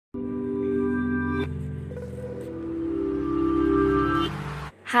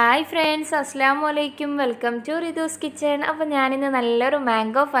Hi friends, അസ്സലാമു അലൈക്കും. Welcome to റിതൂസ് kitchen. അപ്പോൾ ഞാനിന്ന് നല്ലൊരു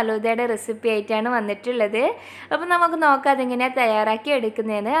മാംഗോ ഫലൂദയുടെ റെസിപ്പി ആയിട്ടാണ് വന്നിട്ടുള്ളത്. അപ്പോൾ നമുക്ക് നോക്കാം അതെങ്ങനെയാണ് തയ്യാറാക്കി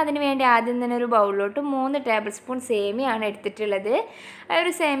എടുക്കുന്നതെന്ന്. അതിന് വേണ്ടി ആദ്യം തന്നെ ഒരു ബൗളിലോട്ട് 3 ടേബിൾ സ്പൂൺ സേമിയാണ് എടുത്തിട്ടുള്ളത്. ആ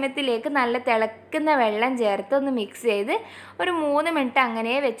ഒരു സേമിയത്തിലേക്ക് നല്ല തിളക്കുന്ന വെള്ളം ചേർത്ത് ഒന്ന് മിക്സ് ചെയ്ത് ഒരു 3 മിനിറ്റ്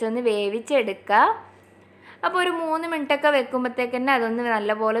അങ്ങനെ വെച്ചൊന്ന് വേവിച്ചെടുക്കുക. അപ്പോൾ ഒരു 3 മിനിറ്റൊക്കെ വെക്കുമ്പോഴത്തേക്ക് തന്നെ അതൊന്ന്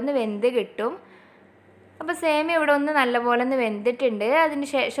നല്ലപോലെ ഒന്ന് വെന്ത് കിട്ടും. അപ്പോൾ സേമിയ ഇവിടെ ഒന്ന് നല്ലപോലെ ഒന്ന് വെന്തിട്ടുണ്ട്. അതിന്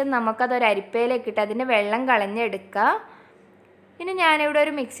ശേഷം നമുക്കതൊരു അരിപ്പയിലേക്ക് ഇട്ട് അതിൻ്റെ വെള്ളം കളഞ്ഞെടുക്കുക. ഇനി ഞാനിവിടെ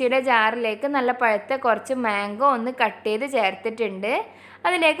ഒരു മിക്സിയുടെ ജാറിലേക്ക് നല്ല പഴുത്ത കുറച്ച് മാംഗോ ഒന്ന് കട്ട് ചെയ്ത് ചേർത്തിട്ടുണ്ട്.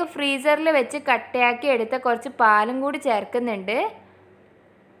 അതിലേക്ക് ഫ്രീസറിൽ വെച്ച് കട്ടയാക്കി എടുത്ത കുറച്ച് പാലും കൂടി ചേർക്കുന്നുണ്ട്.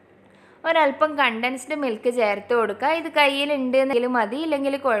 ഒരല്പം കണ്ടൻസ്ഡ് മിൽക്ക് ചേർത്ത് കൊടുക്കുക. ഇത് കയ്യിലുണ്ട് എന്നെങ്കിലും മതി,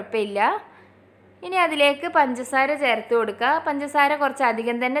 ഇല്ലെങ്കിൽ കുഴപ്പമില്ല. ഇനി അതിലേക്ക് പഞ്ചസാര ചേർത്ത് കൊടുക്കുക. പഞ്ചസാര കുറച്ച്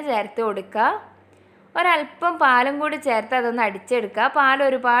അധികം തന്നെ ചേർത്ത് കൊടുക്കുക. ഒരല്പം പാലും കൂടി ചേർത്ത് അതൊന്ന് അടിച്ചെടുക്കുക. പാൽ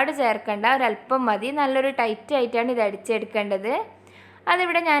ഒരുപാട് ചേർക്കണ്ട, ഒരല്പം മതി. നല്ലൊരു ടൈറ്റ് ആയിട്ടാണ് ഇത് അടിച്ചെടുക്കേണ്ടത്.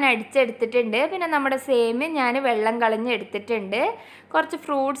 അതിവിടെ ഞാൻ അടിച്ചെടുത്തിട്ടുണ്ട്. പിന്നെ നമ്മുടെ സേമിയ ഞാൻ വെള്ളം കളഞ്ഞെടുത്തിട്ടുണ്ട്. കുറച്ച്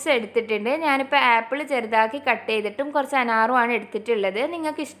ഫ്രൂട്ട്സ് എടുത്തിട്ടുണ്ട്. ഞാനിപ്പോൾ ആപ്പിൾ ചെറുതാക്കി കട്ട് ചെയ്തിട്ടും കുറച്ച് അനാറുമാണ് എടുത്തിട്ടുള്ളത്.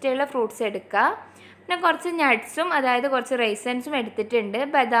 നിങ്ങൾക്ക് ഇഷ്ടമുള്ള ഫ്രൂട്ട്സ് എടുക്കുക. പിന്നെ കുറച്ച് നട്ട്സും, അതായത് കുറച്ച് റൈസൻസും എടുത്തിട്ടുണ്ട്.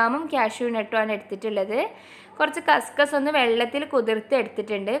 ബദാമും കാഷ്യൂ നട്ടുമാണ് എടുത്തിട്ടുള്ളത്. കുറച്ച് കസ്കസ് ഒന്ന് വെള്ളത്തിൽ കുതിർത്ത്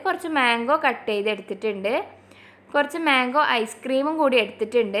എടുത്തിട്ടുണ്ട്. കുറച്ച് മാംഗോ കട്ട് ചെയ്ത് എടുത്തിട്ടുണ്ട്. കുറച്ച് മാംഗോ ഐസ്ക്രീമും കൂടി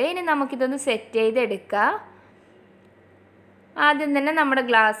എടുത്തിട്ടുണ്ട്. ഇനി നമുക്കിതൊന്ന് സെറ്റ് ചെയ്തെടുക്കുക. ആദ്യം തന്നെ നമ്മുടെ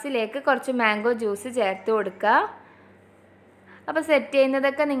ഗ്ലാസ്സിലേക്ക് കുറച്ച് മാംഗോ ജ്യൂസ് ചേർത്ത് കൊടുക്കുക. അപ്പോൾ സെറ്റ്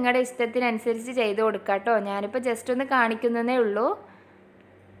ചെയ്യുന്നതൊക്കെ നിങ്ങളുടെ ഇഷ്ടത്തിനനുസരിച്ച് ചെയ്ത് കൊടുക്കുക കേട്ടോ. ഞാനിപ്പോൾ ജസ്റ്റ് ഒന്ന് കാണിക്കുന്നതേ ഉള്ളൂ.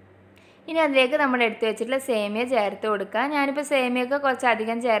 ഇനി അതിലേക്ക് നമ്മൾ എടുത്തു വെച്ചിട്ടുള്ള സേമിയ ചേർത്ത് കൊടുക്കുക. ഞാനിപ്പോൾ സേമിയൊക്കെ കുറച്ച്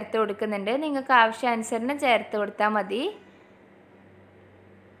അധികം ചേർത്ത് കൊടുക്കുന്നുണ്ട്. നിങ്ങൾക്ക് ആവശ്യാനുസരണം ചേർത്ത് കൊടുത്താൽ മതി.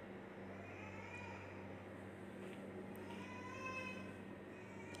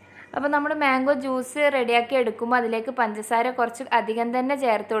 അപ്പോൾ നമ്മൾ മാംഗോ ജ്യൂസ് റെഡിയാക്കി എടുക്കുമ്പോൾ അതിലേക്ക് പഞ്ചസാര കുറച്ച് അധികം തന്നെ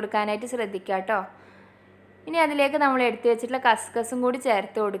ചേർത്ത് കൊടുക്കാനായിട്ട് ശ്രദ്ധിക്കുക കേട്ടോ. ഇനി അതിലേക്ക് നമ്മൾ എടുത്തു വെച്ചിട്ടുള്ള കസ്കസും കൂടി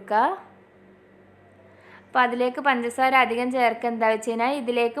ചേർത്ത് കൊടുക്കുക. അപ്പോൾ അതിലേക്ക് പഞ്ചസാര അധികം ചേർക്കുക എന്താ വെച്ച് കഴിഞ്ഞാൽ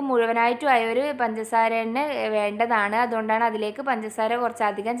ഇതിലേക്ക് മുഴുവനായിട്ടും ആയൊരു പഞ്ചസാര തന്നെ വേണ്ടതാണ്. അതുകൊണ്ടാണ് അതിലേക്ക് പഞ്ചസാര കുറച്ച്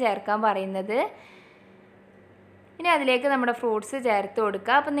അധികം ചേർക്കാൻ പറയുന്നത്. ഇനി അതിലേക്ക് നമ്മുടെ ഫ്രൂട്ട്സ് ചേർത്ത്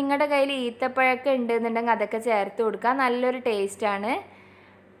കൊടുക്കുക. അപ്പോൾ നിങ്ങളുടെ കയ്യിൽ ഈത്തപ്പഴമൊക്കെ ഉണ്ടെന്നുണ്ടെങ്കിൽ അതൊക്കെ ചേർത്ത് കൊടുക്കുക. നല്ലൊരു ടേസ്റ്റാണ്.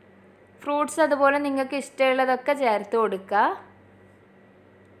 ഫ്രൂട്ട്സ് അതുപോലെ നിങ്ങൾക്ക് ഇഷ്ടമുള്ളതൊക്കെ ചേർത്ത് കൊടുക്കുക.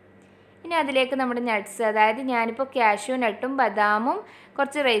 ഇനി അതിലേക്ക് നമ്മുടെ നട്ട്സ്, അതായത് ഞാനിപ്പോൾ കാഷ്യൂ നട്ടും ബദാമും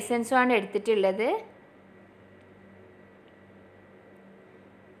കുറച്ച് റൈസൻസുമാണ് എടുത്തിട്ടുള്ളത്.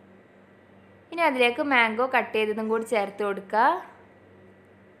 ഇനി അതിലേക്ക് മാംഗോ കട്ട് ചെയ്തതും കൂടി ചേർത്ത് കൊടുക്കുക.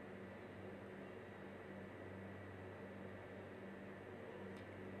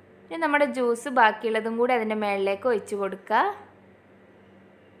 ഇനി നമ്മുടെ ജ്യൂസ് ബാക്കിയുള്ളതും കൂടി അതിൻ്റെ മുകളിലേക്ക് ഒഴിച്ച് കൊടുക്കുക.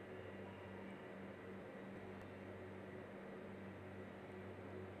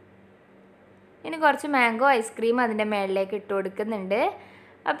 ഇനി കുറച്ച് മാംഗോ ഐസ്ക്രീം അതിൻ്റെ മുകളിലേക്ക് ഇട്ട് കൊടുക്കുന്നുണ്ട്.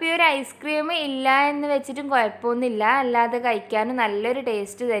 അപ്പോൾ ഈ ഒരു ഐസ്ക്രീം ഇല്ല എന്ന് വെച്ചിട്ടും കുഴപ്പമൊന്നുമില്ല, അല്ലാതെ കഴിക്കാനും നല്ലൊരു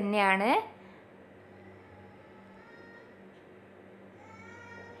ടേസ്റ്റ് തന്നെയാണ്.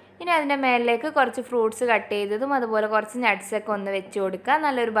 ഇനി അതിൻ്റെ മേലിലേക്ക് കുറച്ച് ഫ്രൂട്ട്സ് കട്ട് ചെയ്തതും അതുപോലെ കുറച്ച് നട്ട്സൊക്കെ ഒന്ന് വെച്ച് കൊടുക്കുക,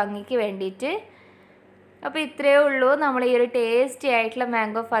 നല്ലൊരു ഭംഗിക്ക് വേണ്ടിയിട്ട്. അപ്പോൾ ഇത്രയേ ഉള്ളൂ. നമ്മൾ ഈ ഒരു ടേസ്റ്റി ആയിട്ടുള്ള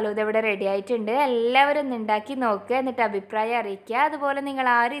മാംഗോ ഫലൂദ ഇവിടെ റെഡി ആയിട്ടുണ്ട്. എല്ലാവരും ഒന്ന് ഉണ്ടാക്കി നോക്കുക, എന്നിട്ട് അഭിപ്രായം അറിയിക്കുക. അതുപോലെ നിങ്ങൾ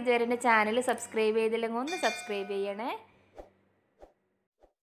ആരും ഇതുവരെ എൻ്റെ ചാനൽ സബ്സ്ക്രൈബ് ചെയ്തില്ലെങ്കിൽ ഒന്ന് സബ്സ്ക്രൈബ് ചെയ്യണേ.